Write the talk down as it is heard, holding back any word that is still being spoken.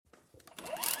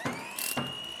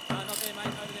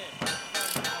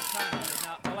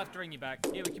bring you back.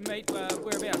 Yeah, we can meet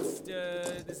whereabouts.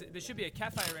 There should be a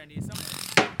cafe around here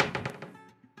somewhere.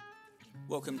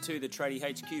 Welcome to the Tradie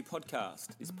HQ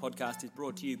podcast. This podcast is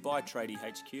brought to you by Tradie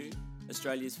HQ,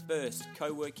 Australia's first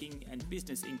co-working and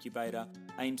business incubator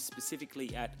aimed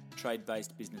specifically at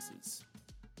trade-based businesses.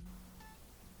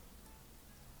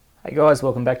 Hey guys,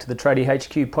 welcome back to the Tradie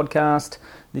HQ podcast.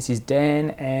 This is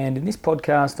Dan, and in this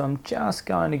podcast I'm just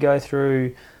going to go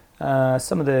through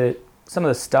some of the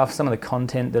stuff, some of the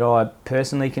content that I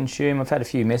personally consume. I've had a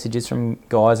few messages from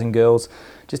guys and girls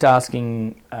just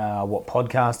asking what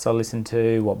podcasts I listen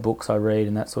to, what books I read,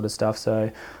 and that sort of stuff. So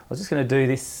I was just going to do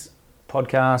this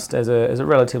podcast as a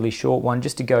relatively short one,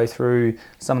 just to go through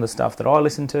some of the stuff that I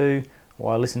listen to,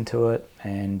 why I listen to it,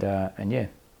 and yeah,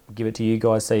 give it to you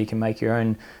guys so you can make your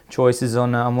own choices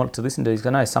on what to listen to. Because I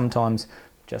know sometimes,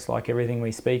 just like everything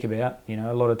we speak about,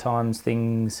 a lot of times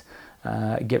things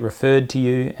get referred to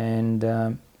you,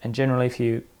 and generally if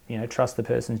you trust the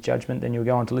person's judgment, then you'll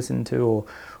go on to listen to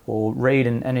or read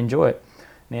and enjoy it.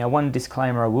 Now, one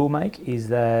disclaimer I will make is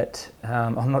that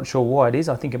I'm not sure why it is.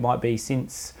 I think it might be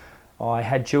since I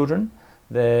had children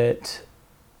that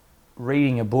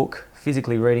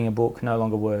physically reading a book no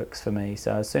longer works for me.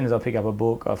 So as soon as I pick up a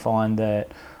book, I find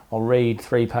that I'll read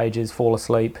 3 pages, fall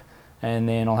asleep, and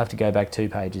then I'll have to go back 2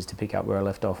 pages to pick up where I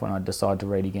left off when I decide to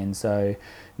read again. So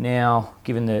now,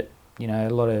 given that a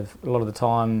lot of the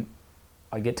time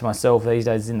I get to myself these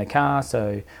days in the car,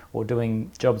 or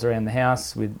doing jobs around the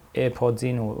house with AirPods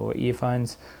in or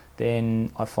earphones,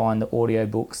 then I find that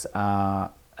audiobooks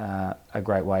are a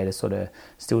great way to sort of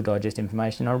still digest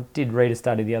information. I did read a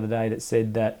study the other day that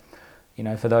said that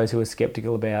for those who are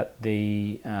skeptical about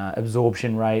the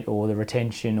absorption rate or the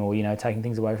retention or taking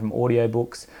things away from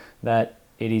audiobooks, that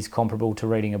it is comparable to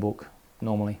reading a book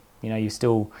normally. You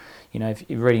still, if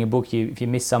you're reading a book, if you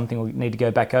miss something or need to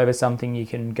go back over something, you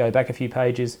can go back a few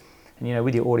pages. And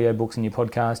with your audiobooks and your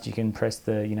podcast, you can press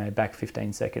the back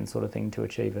 15 seconds sort of thing to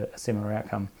achieve a similar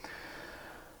outcome.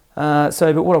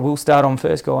 But what I will start on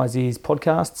first, guys, is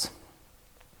podcasts.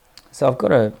 So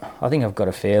I think I've got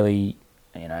a fairly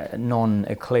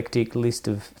non-eclectic list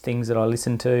of things that I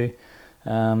listen to.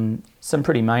 Some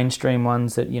pretty mainstream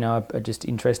ones that are just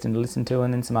interesting to listen to,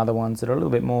 and then some other ones that are a little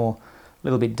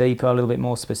bit deeper, a little bit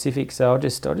more specific. So I'll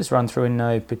just run through in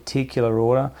no particular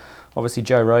order. Obviously,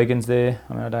 Joe Rogan's there.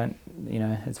 I mean, I don't,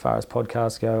 as far as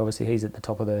podcasts go, obviously he's at the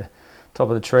top of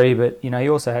the tree. But he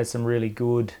also has some really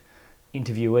good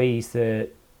interviewees that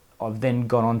I've then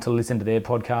gone on to listen to their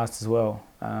podcasts as well.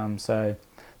 So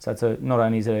it's not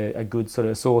only is it a good sort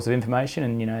of source of information,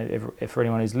 and if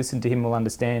anyone who's listened to him will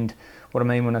understand what I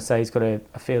mean when I say he's got a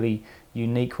fairly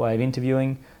unique way of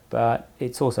interviewing, but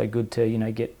it's also good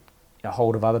to get a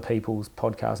hold of other people's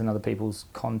podcasts and other people's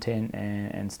content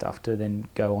and stuff to then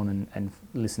go on and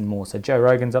listen more. So Joe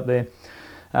Rogan's up there.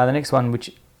 The next one,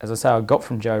 which, as I say, I got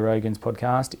from Joe Rogan's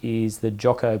podcast, is the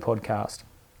Jocko podcast.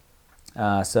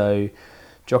 So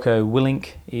Jocko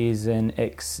Willink is an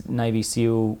ex-Navy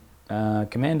SEAL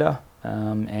commander,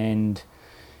 and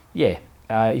you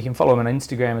can follow him on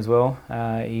Instagram as well.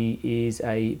 He is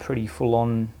a pretty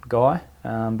full-on guy,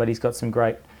 but he's got some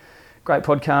great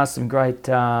podcasts, some great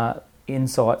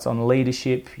insights on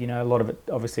leadership. A lot of it,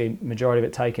 obviously, majority of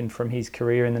it taken from his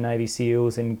career in the Navy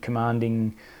SEALs and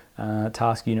commanding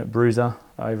Task Unit Bruiser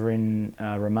over in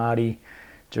Ramadi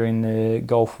during the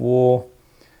Gulf War.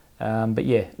 But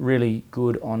yeah, really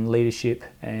good on leadership,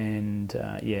 and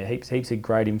heaps of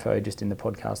great info just in the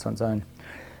podcast on its own.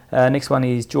 Next one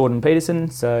is Jordan Peterson,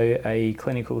 so a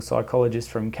clinical psychologist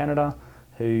from Canada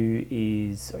who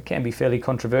can be fairly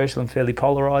controversial and fairly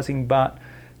polarising, but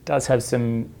does have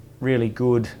some really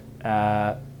good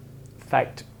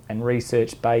fact and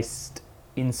research-based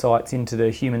insights into the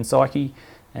human psyche,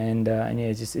 and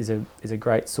just is a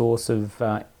great source of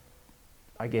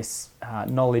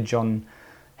knowledge on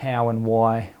how and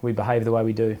why we behave the way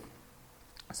we do.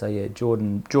 So yeah,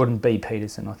 Jordan B.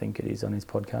 Peterson, I think it is, on his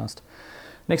podcast.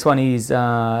 Next one is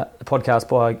a podcast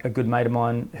by a good mate of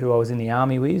mine who I was in the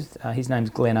army with. His name's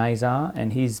Glenn Azar,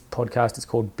 and his podcast is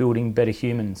called Building Better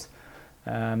Humans.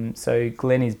 So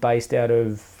Glenn is based out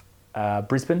of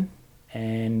Brisbane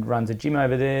and runs a gym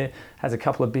over there, has a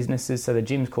couple of businesses. So the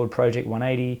gym's called Project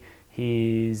 180.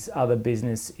 His other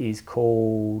business is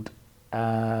called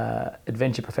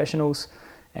Adventure Professionals.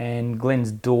 And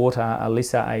Glenn's daughter,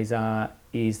 Alyssa Azar,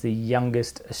 is the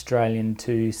youngest Australian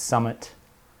to summit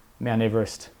Mount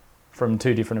Everest from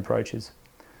 2 different approaches.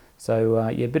 So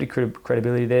a bit of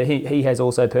credibility there. He has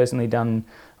also personally done,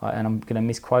 and I'm going to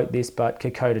misquote this, but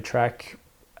Kokoda Track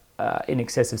in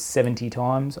excess of 70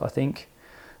 times, I think.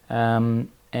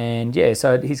 And yeah,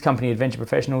 so his company, Adventure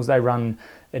Professionals, they run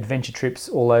adventure trips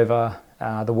all over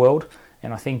the world.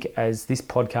 And I think as this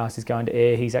podcast is going to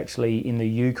air, he's actually in the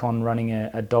Yukon running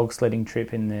a dog sledding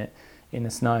trip in the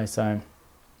snow. So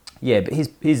yeah, but his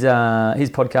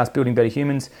podcast, Building Better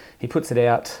Humans, he puts it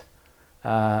out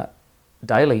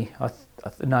daily.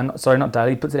 Not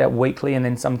daily. He puts it out weekly, and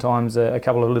then sometimes a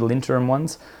couple of little interim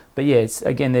ones. But yeah, it's,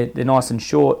 again, they're nice and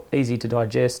short, easy to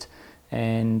digest,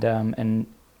 and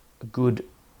good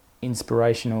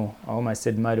inspirational. I almost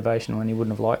said motivational, and he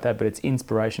wouldn't have liked that, but it's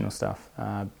inspirational stuff.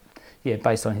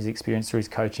 Based on his experience through his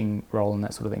coaching role and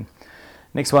that sort of thing.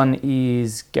 Next one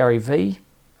is Gary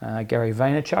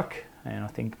Vaynerchuk, and I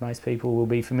think most people will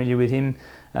be familiar with him.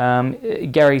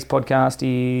 Gary's podcast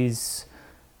is,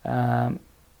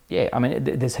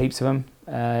 there's heaps of them.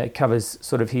 It covers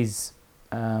sort of his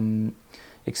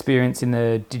experience in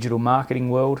the digital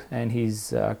marketing world and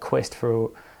his quest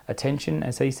for attention,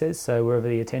 as he says. So wherever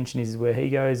the attention is where he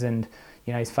goes, and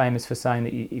he's famous for saying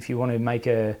that if you want to make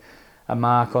a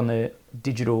mark on the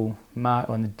digital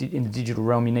in the digital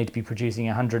realm, you need to be producing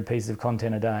 100 pieces of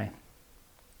content a day,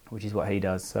 which is what he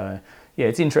does. So yeah,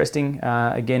 it's interesting.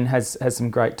 Again, has some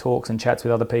great talks and chats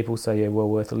with other people. So yeah, well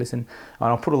worth a listen. And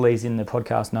I'll put all these in the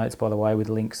podcast notes, by the way, with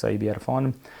links, so you'll be able to find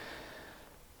them.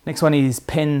 Next one is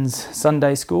Penn's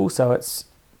Sunday School. So it's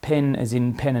Penn as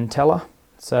in Penn and Teller.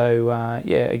 So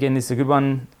again, this is a good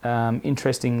one.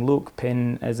 Interesting look.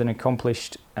 Penn as an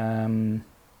accomplished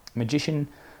magician,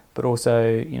 but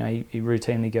also, he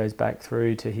routinely goes back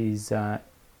through to his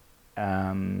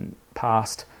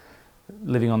past,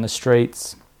 living on the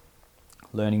streets,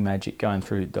 learning magic, going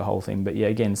through the whole thing. But yeah,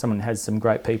 again, someone has some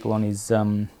great people on his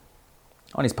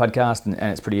podcast, and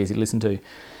it's pretty easy to listen to.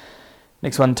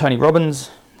 Next one, Tony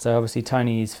Robbins. So obviously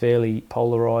Tony is fairly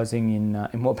polarising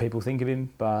in what people think of him,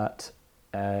 but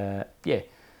again,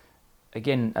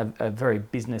 a very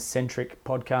business-centric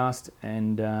podcast,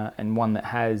 and one that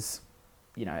has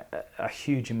a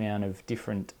huge amount of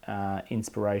different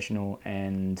inspirational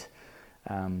and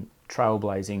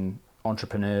trailblazing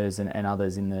entrepreneurs and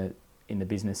others in the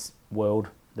business world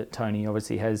that Tony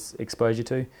obviously has exposure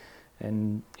to,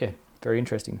 and yeah, very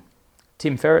interesting.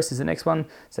 Tim Ferriss is the next one.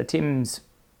 So Tim's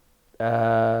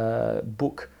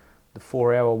book, The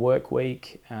 4-Hour Work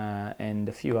Week, and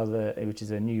a few other, which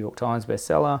is a New York Times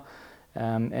bestseller,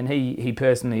 and he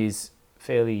personally is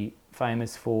fairly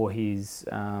famous for his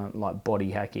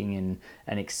body hacking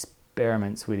and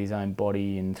experiments with his own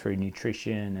body and through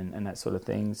nutrition and that sort of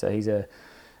thing. So he's a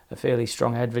fairly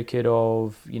strong advocate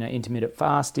of intermittent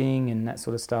fasting and that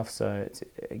sort of stuff. So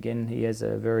again, he has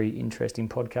a very interesting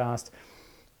podcast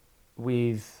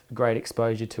with great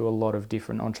exposure to a lot of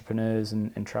different entrepreneurs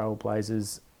and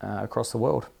trailblazers across the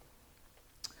world.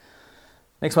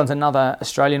 Next one's another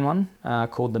Australian one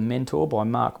called The Mentor by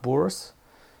Mark Bouris.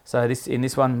 So in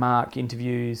this one, Mark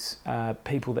interviews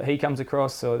people that he comes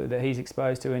across or that he's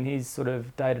exposed to in his sort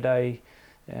of day-to-day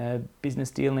business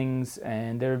dealings,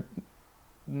 and they're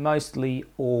mostly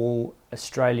all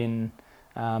Australian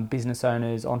business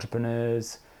owners,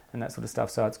 entrepreneurs, and that sort of stuff.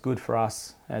 So it's good for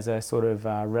us as a sort of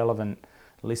relevant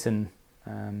listen.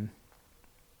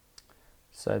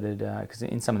 So that, because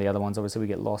in some of the other ones, obviously we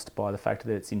get lost by the fact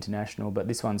that it's international, but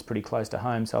this one's pretty close to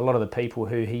home. So a lot of the people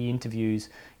who he interviews,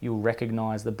 you'll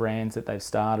recognise the brands that they've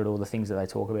started or the things that they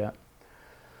talk about.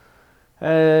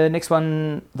 Next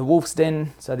one, The Wolf's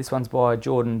Den. So this one's by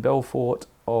Jordan Belfort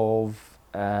of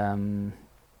the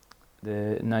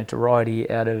notoriety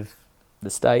out of the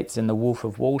States and The Wolf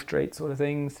of Wall Street sort of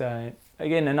thing. So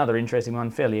again, another interesting one,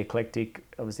 fairly eclectic.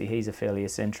 Obviously he's a fairly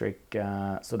eccentric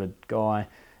sort of guy.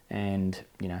 And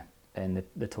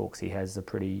the talks he has are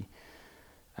pretty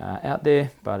out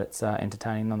there, but it's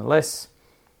entertaining nonetheless.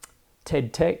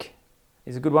 TED Tech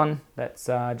is a good one. That's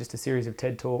just a series of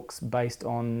TED Talks based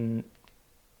on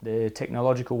the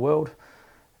technological world.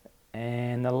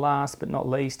 And the last but not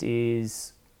least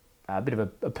is a bit of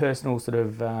a personal sort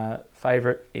of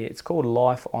favourite. It's called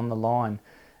Life on the Line,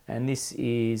 and this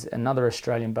is another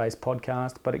Australian-based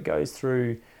podcast, but it goes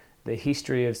through the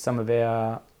history of some of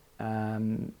our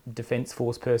Defence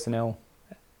Force personnel,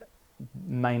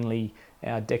 mainly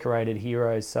our decorated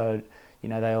heroes. So,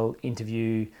 they'll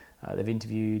interview, they've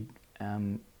interviewed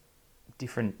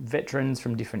different veterans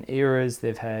from different eras.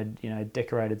 They've had,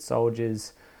 decorated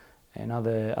soldiers and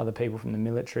other people from the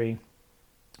military.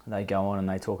 They go on and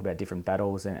they talk about different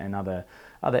battles and other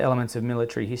elements of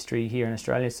military history here in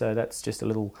Australia. So that's just a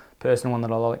little personal one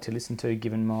that I like to listen to,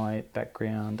 given my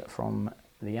background from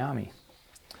the Army.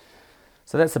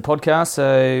 So that's the podcast.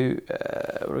 So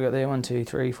what have we got there? 1, 2,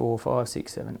 3, 4, 5,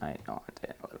 6, 7, 8, 9, 10,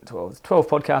 11, 12. 12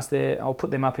 podcasts there. I'll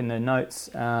put them up in the notes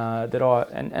that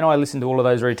I listen to all of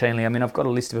those routinely. I mean, I've got a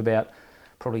list of about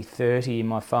probably 30 in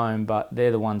my phone, but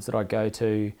they're the ones that I go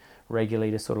to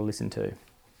regularly to sort of listen to.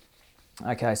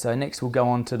 Okay, so next we'll go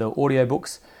on to the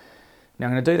audiobooks. Now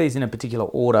I'm going to do these in a particular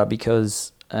order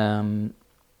because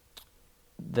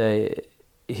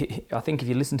I think if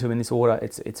you listen to them in this order,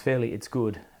 it's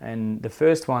good. And the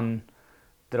first one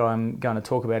that I'm going to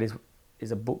talk about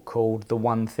is a book called The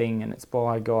One Thing, and it's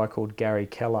by a guy called Gary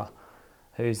Keller,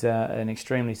 who's an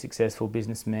extremely successful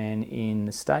businessman in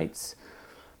the States.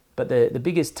 But the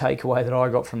biggest takeaway that I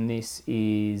got from this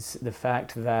is the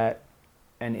fact that,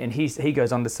 and he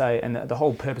goes on to say, and the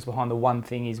whole purpose behind the one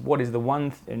thing is, what is the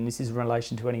one, and this is in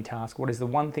relation to any task, what is the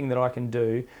one thing that I can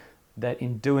do that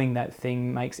in doing that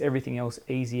thing makes everything else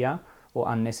easier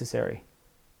or unnecessary?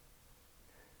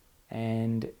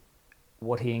 And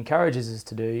what he encourages us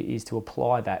to do is to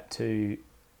apply that to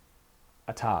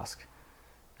a task.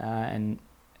 And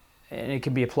it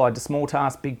can be applied to small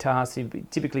tasks, big tasks.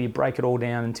 Typically you break it all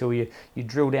down until you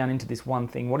drill down into this one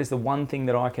thing. What is the one thing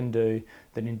that I can do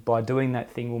that by doing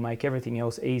that thing will make everything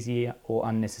else easier or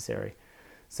unnecessary?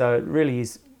 So it really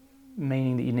is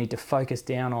meaning that you need to focus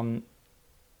down on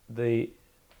the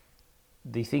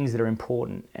things that are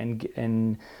important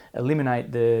and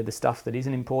eliminate the stuff that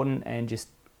isn't important, and just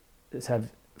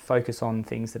have focus on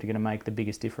things that are going to make the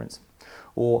biggest difference.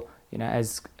 Or, you know,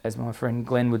 as my friend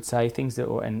Glenn would say,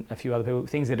 and a few other people,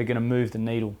 things that are going to move the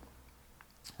needle.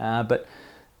 But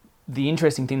the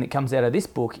interesting thing that comes out of this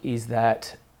book is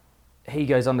that he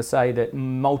goes on to say that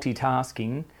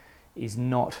multitasking is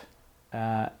not,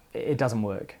 it doesn't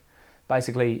work.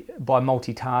 Basically, by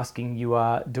multitasking, you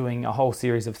are doing a whole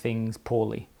series of things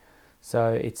poorly.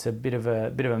 So it's a bit of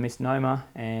a misnomer,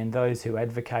 and those who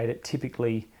advocate it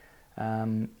typically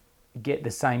get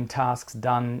the same tasks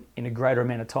done in a greater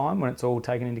amount of time when it's all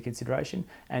taken into consideration,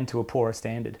 and to a poorer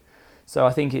standard. So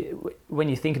I think when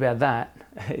you think about that,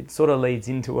 it sort of leads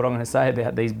into what I'm going to say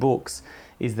about these books,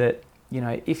 is that, you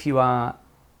know, if you are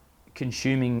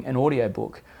consuming an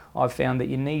audiobook, I've found that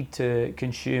you need to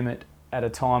consume it at a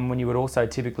time when you would also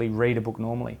typically read a book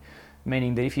normally.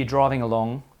 Meaning that if you're driving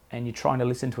along and you're trying to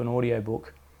listen to an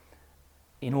audiobook,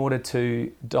 in order to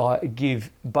give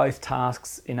both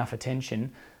tasks enough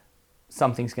attention,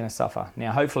 something's going to suffer.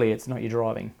 Now, hopefully it's not your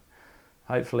driving.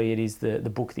 Hopefully it is the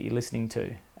book that you're listening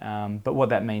to. But what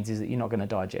that means is that you're not going to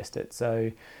digest it. So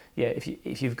yeah,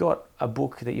 if you've got a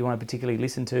book that you want to particularly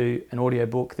listen to, an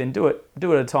audiobook, then do it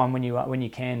at a time when you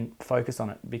can focus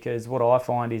on it. Because what I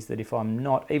find is that if I'm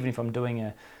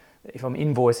invoicing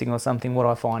or something, what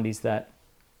I find is that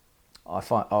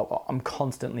I'm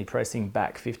constantly pressing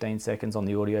back 15 seconds on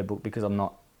the audiobook because I'm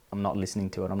not listening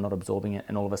to it, I'm not absorbing it,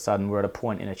 and all of a sudden we're at a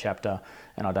point in a chapter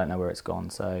and I don't know where it's gone.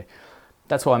 So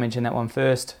that's why I mentioned that one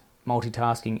first.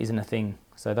 Multitasking isn't a thing.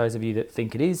 So those of you that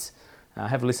think it is,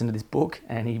 have a listen to this book,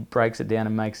 and he breaks it down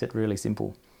and makes it really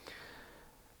simple.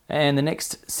 And the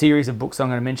next series of books I'm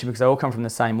going to mention, because they all come from the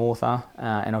same author,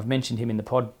 and I've mentioned him in the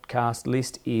podcast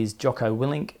list, is Jocko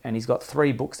Willink, and he's got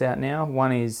 3 books out now.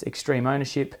 One is Extreme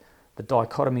Ownership, The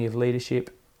Dichotomy of Leadership,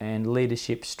 and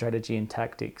Leadership Strategy and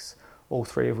Tactics, all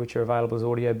 3 of which are available as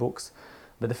audiobooks.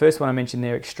 But the first one I mentioned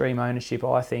there, Extreme Ownership,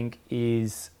 I think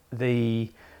is the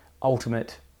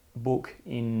ultimate book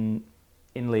in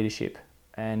leadership.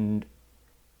 And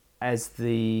as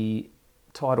the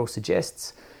title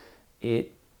suggests,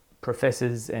 it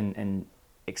professes and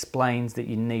explains that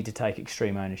you need to take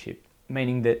extreme ownership,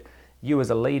 meaning that you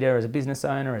as a leader, as a business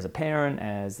owner, as a parent,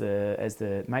 as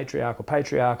the matriarch or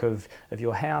patriarch of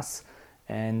your house,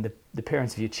 and the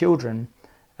parents of your children,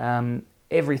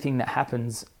 everything that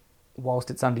happens whilst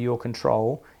it's under your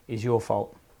control is your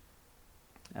fault.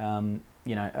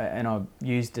 You know, and I've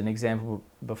used an example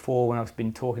before when I've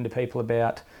been talking to people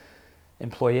about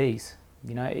employees.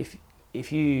 You know,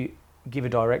 if you give a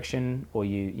direction, or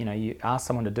you ask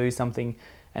someone to do something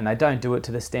and they don't do it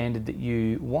to the standard that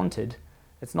you wanted,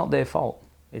 it's not their fault,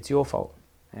 it's your fault.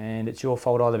 And it's your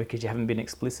fault either because you haven't been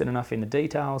explicit enough in the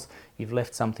details, you've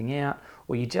left something out,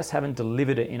 or you just haven't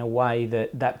delivered it in a way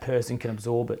that that person can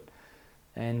absorb it.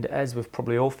 And as we've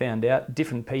probably all found out,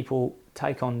 different people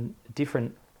take on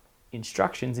different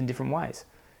instructions in different ways.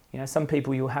 You know, some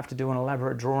people you'll have to do an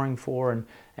elaborate drawing for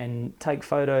and take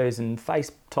photos and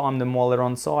FaceTime them while they're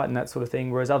on site and that sort of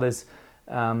thing, whereas others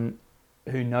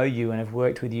who know you and have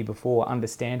worked with you before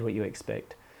understand what you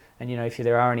expect. And, you know, if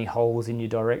there are any holes in your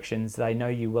directions, they know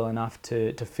you well enough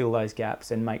to fill those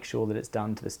gaps and make sure that it's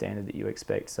done to the standard that you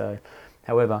expect. So,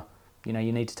 however, you know,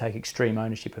 you need to take extreme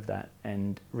ownership of that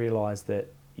and realise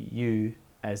that you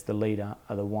as the leader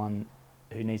are the one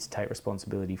who needs to take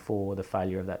responsibility for the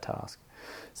failure of that task.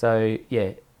 So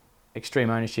yeah, extreme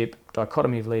ownership,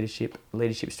 dichotomy of leadership,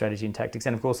 leadership strategy and tactics.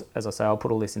 And of course, as I say, I'll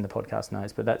put all this in the podcast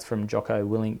notes, but that's from Jocko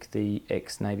Willink, the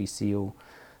ex-Navy SEAL,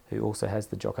 who also has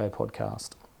the Jocko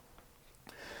podcast.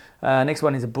 Next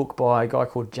one is a book by a guy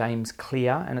called James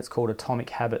Clear, and it's called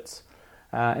Atomic Habits.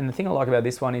 And the thing I like about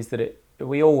this one is that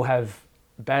we all have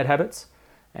bad habits,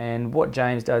 and what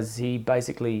James does is he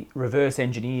basically reverse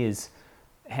engineers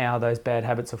how those bad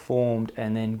habits are formed,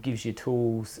 and then gives you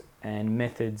tools and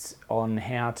methods on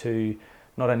how to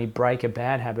not only break a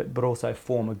bad habit but also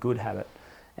form a good habit.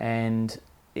 And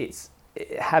it's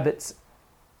habits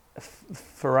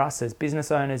for us as business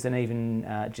owners, and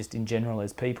even just in general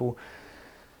as people.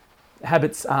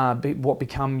 Habits are what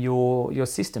become your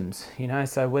systems,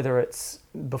 so whether it's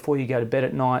before you go to bed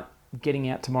at night, getting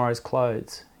out tomorrow's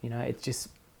clothes, it just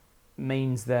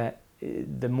means that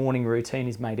the morning routine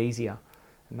is made easier.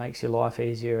 It makes your life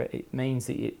easier. It means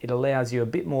that it allows you a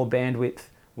bit more bandwidth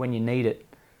when you need it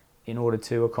in order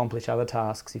to accomplish other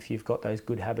tasks if you've got those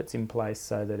good habits in place,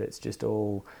 so that it's just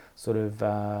all sort of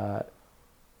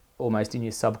almost in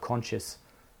your subconscious,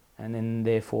 and then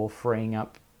therefore freeing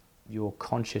up your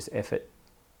conscious effort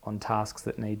on tasks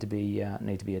that need to be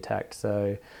attacked.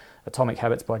 So Atomic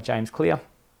Habits by James Clear.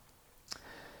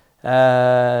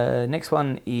 Next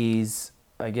one is,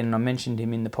 again, I mentioned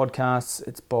him in the podcast,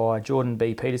 it's by Jordan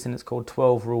B. Peterson. It's called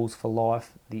 12 Rules for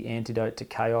Life, The Antidote to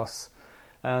Chaos.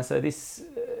 So this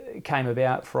came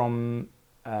about from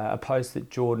a post that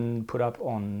Jordan put up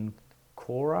on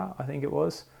Quora, I think it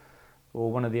was, or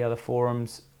one of the other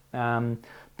forums.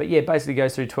 But yeah, basically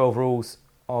goes through 12 rules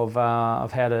of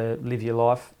how to live your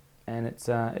life, and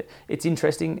it's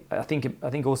interesting. I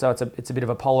think also it's a bit of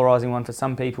a polarizing one for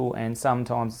some people, and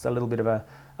sometimes it's a little bit of a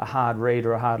hard read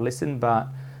or a hard listen. But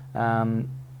I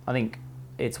think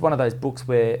it's one of those books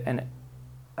where, and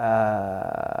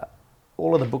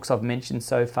all of the books I've mentioned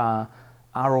so far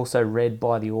are also read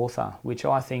by the author, which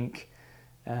I think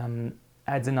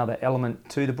adds another element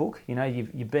to the book.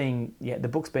 The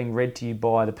book's being read to you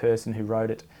by the person who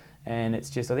wrote it. And I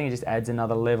think it just adds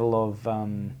another level of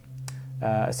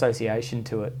association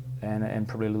to it, and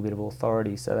probably a little bit of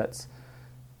authority. So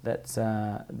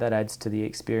that adds to the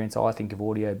experience, I think, of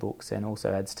audiobooks, and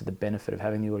also adds to the benefit of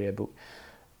having the audiobook.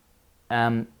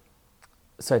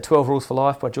 So 12 Rules for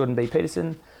Life by Jordan B.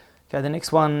 Peterson. Okay, the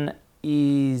next one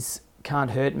is Can't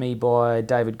Hurt Me by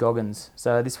David Goggins.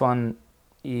 So this one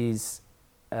is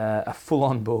a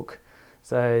full-on book.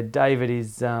 So David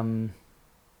is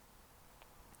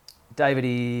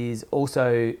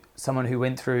also someone who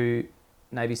went through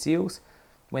Navy SEALs,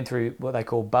 went through what they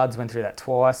call BUDS, went through that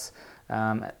twice.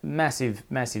 Massive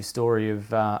story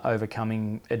of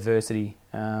overcoming adversity.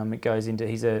 It goes into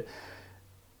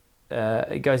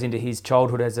his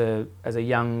childhood as a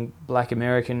young Black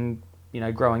American,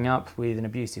 growing up with an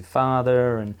abusive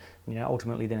father, and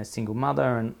ultimately then a single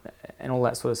mother, and all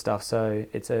that sort of stuff. So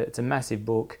it's a massive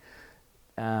book,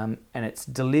 and it's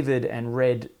delivered and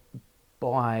read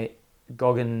by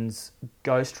Goggins'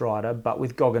 ghostwriter, but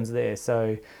with Goggins there.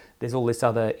 So there's all this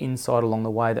other insight along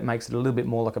the way that makes it a little bit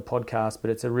more like a podcast,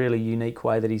 but it's a really unique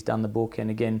way that he's done the book. And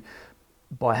again,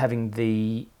 by having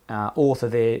the author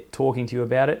there talking to you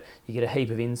about it, you get a heap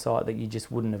of insight that you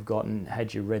just wouldn't have gotten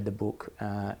had you read the book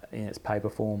in its paper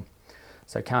form.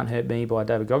 So Can't Hurt Me by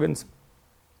David Goggins.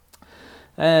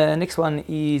 Next one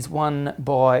is one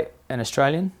by an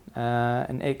Australian,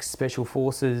 an ex-Special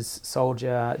Forces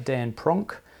soldier, Dan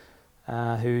Pronk,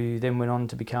 who then went on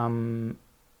to become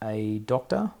a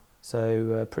doctor.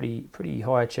 So a pretty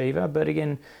high achiever, but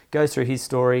again, goes through his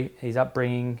story, his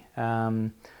upbringing,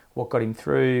 what got him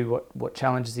through, what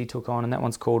challenges he took on, and that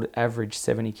one's called Average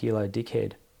 70 Kilo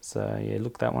Dickhead. So yeah,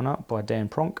 look that one up by Dan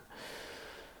Pronk.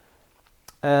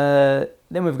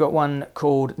 Then we've got one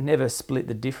called Never Split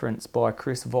the Difference by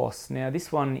Chris Voss. Now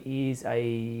this one is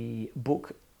a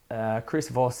book. Chris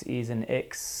Voss is an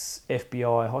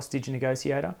ex-FBI hostage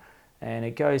negotiator, and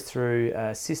it goes through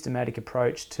a systematic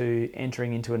approach to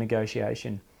entering into a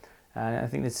negotiation. I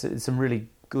think there's some really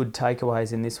good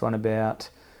takeaways in this one about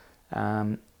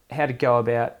how to go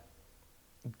about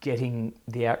getting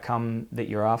the outcome that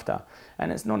you're after.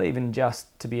 And it's not even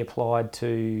just to be applied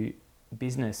to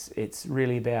business. It's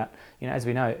really about, as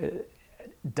we know,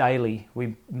 daily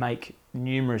we make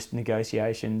numerous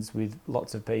negotiations with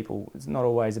lots of people. It's not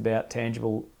always about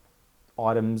tangible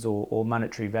items or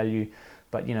monetary value,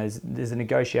 but there's a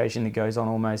negotiation that goes on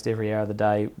almost every hour of the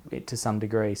day to some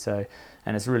degree. So,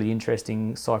 and it's a really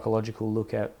interesting psychological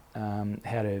look at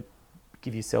how to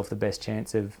give yourself the best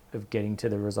chance of getting to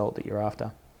the result that you're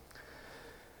after.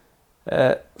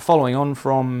 following on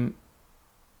from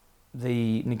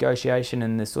the negotiation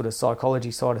and the sort of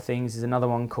psychology side of things is another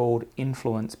one called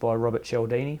Influence by Robert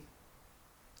Cialdini.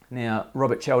 Now,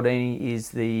 Robert Cialdini is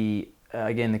the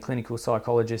clinical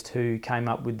psychologist who came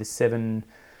up with the 7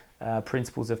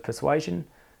 principles of persuasion,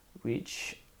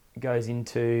 which goes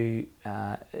into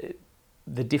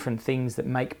the different things that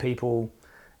make people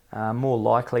more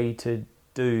likely to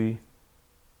do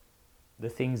the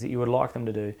things that you would like them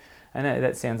to do. And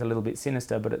that sounds a little bit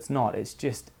sinister, but it's not. It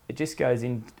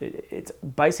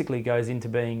basically goes into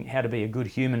being how to be a good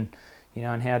human,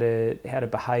 and how to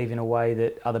behave in a way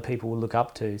that other people will look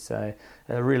up to. So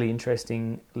a really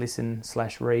interesting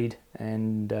listen/read,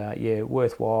 and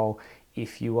worthwhile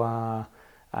if you are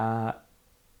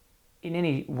in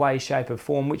any way, shape or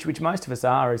form, which most of us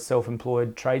are as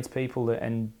self-employed tradespeople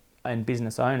and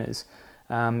business owners.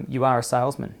 You are a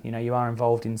salesman, you are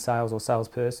involved in sales or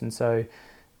salesperson. So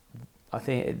I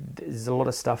think there's a lot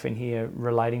of stuff in here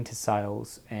relating to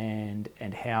sales and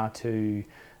how to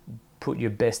put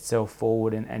your best self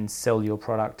forward and sell your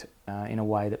product in a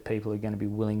way that people are going to be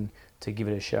willing to give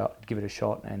it a shot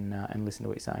and listen to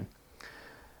what you're saying.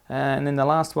 And then the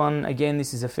last one, again,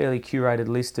 this is a fairly curated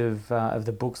list of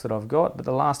the books that I've got, but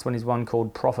the last one is one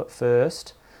called Profit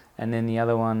First, and then the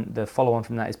other one, the follow-on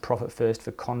from that, is Profit First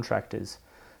for Contractors.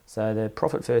 So the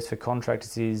Profit First for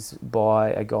Contractors is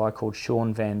by a guy called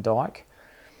Shawn Van Dyke.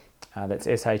 That's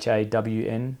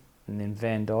SHAWN and then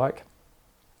Van Dyke.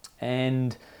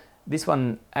 And this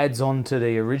one adds on to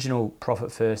the original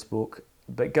Profit First book,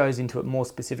 but goes into it more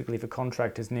specifically for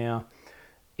contractors. Now,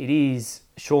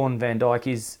 Shawn Van Dyke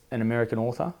is an American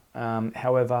author.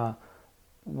 However,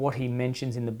 what he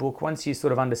mentions in the book, once you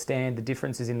sort of understand the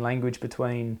differences in language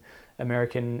between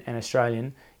American and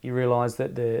Australian, you realise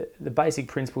that the basic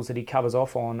principles that he covers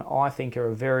off on, I think, are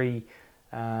a very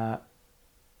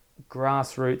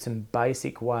grassroots and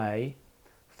basic way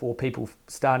for people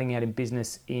starting out in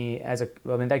business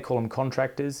they call them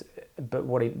contractors, but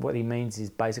what he means is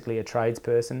basically a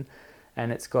tradesperson,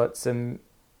 and it's got some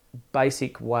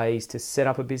basic ways to set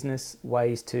up a business,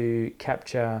 ways to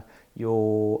capture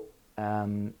your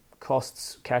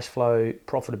costs, cash flow,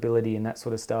 profitability, and that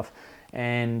sort of stuff.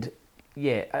 And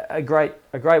a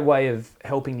great way of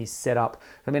helping you set up.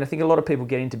 I mean, I think a lot of people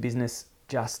get into business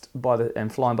just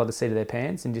flying by the seat of their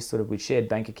pants and just sort of with shared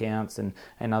bank accounts and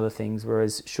other things,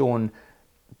 whereas Shawn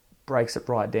breaks it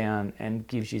right down and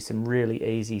gives you some really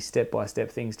easy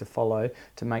step-by-step things to follow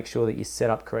to make sure that you're set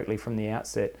up correctly from the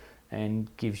outset, and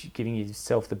giving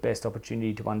yourself the best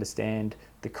opportunity to understand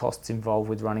the costs involved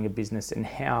with running a business and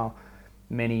how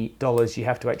many dollars you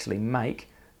have to actually make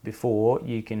before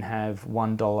you can have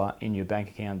 $1 in your bank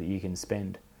account that you can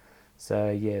spend.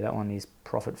 So that one is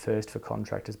Profit First for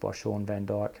Contractors by Shawn Van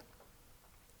Dyke.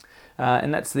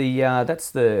 And that's the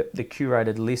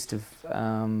curated list of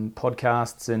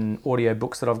podcasts and audio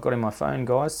books that I've got in my phone,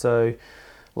 guys. So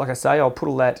like I say, I'll put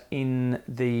all that in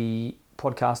the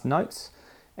podcast notes.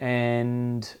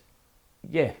 And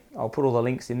I'll put all the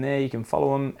links in there. You can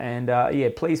follow them, and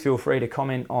please feel free to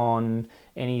comment on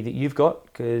any that you've got,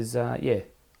 because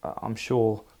I'm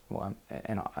sure,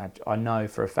 and I know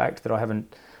for a fact that I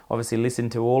haven't obviously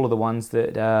listened to all of the ones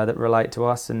that relate to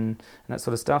us and that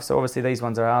sort of stuff. So obviously these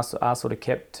ones are sort of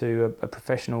kept to a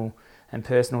professional and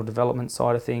personal development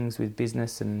side of things with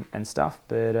business and stuff.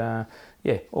 But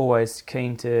always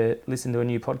keen to listen to a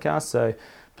new podcast. So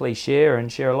please share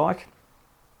alike.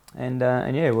 And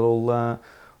we'll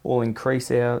all increase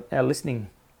our listening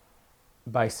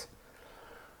base.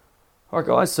 All right,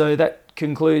 guys, so that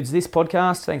concludes this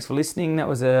podcast. Thanks for listening. That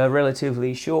was a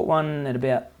relatively short one at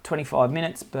about 25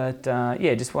 minutes, but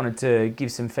just wanted to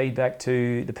give some feedback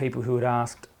to the people who had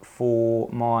asked for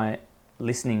my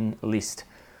listening list.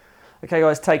 Okay,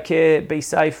 guys, take care, be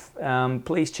safe.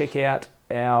 Please check out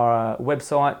our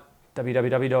website,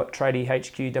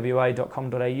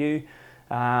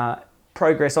 www.tradiehqwa.com.au.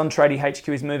 Progress on Tradie HQ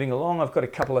is moving along. I've got a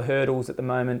couple of hurdles at the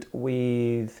moment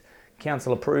with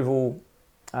council approval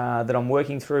that I'm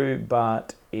working through,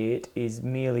 but it is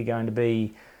merely going to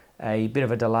be a bit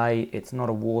of a delay. It's not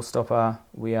a war stopper.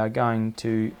 We are going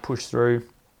to push through,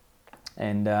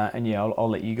 and I'll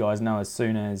let you guys know as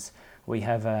soon as we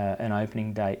have an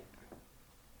opening date.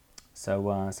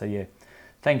 So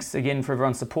thanks again for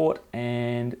everyone's support,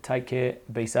 and take care,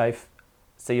 be safe.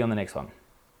 See you on the next one.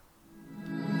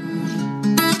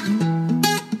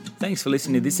 Thanks for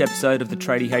listening to this episode of the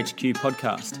Tradie HQ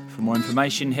podcast. For more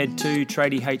information, head to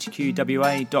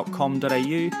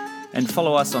tradiehqwa.com.au and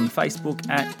follow us on Facebook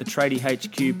at the Tradie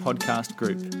HQ podcast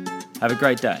group. Have a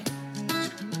great day.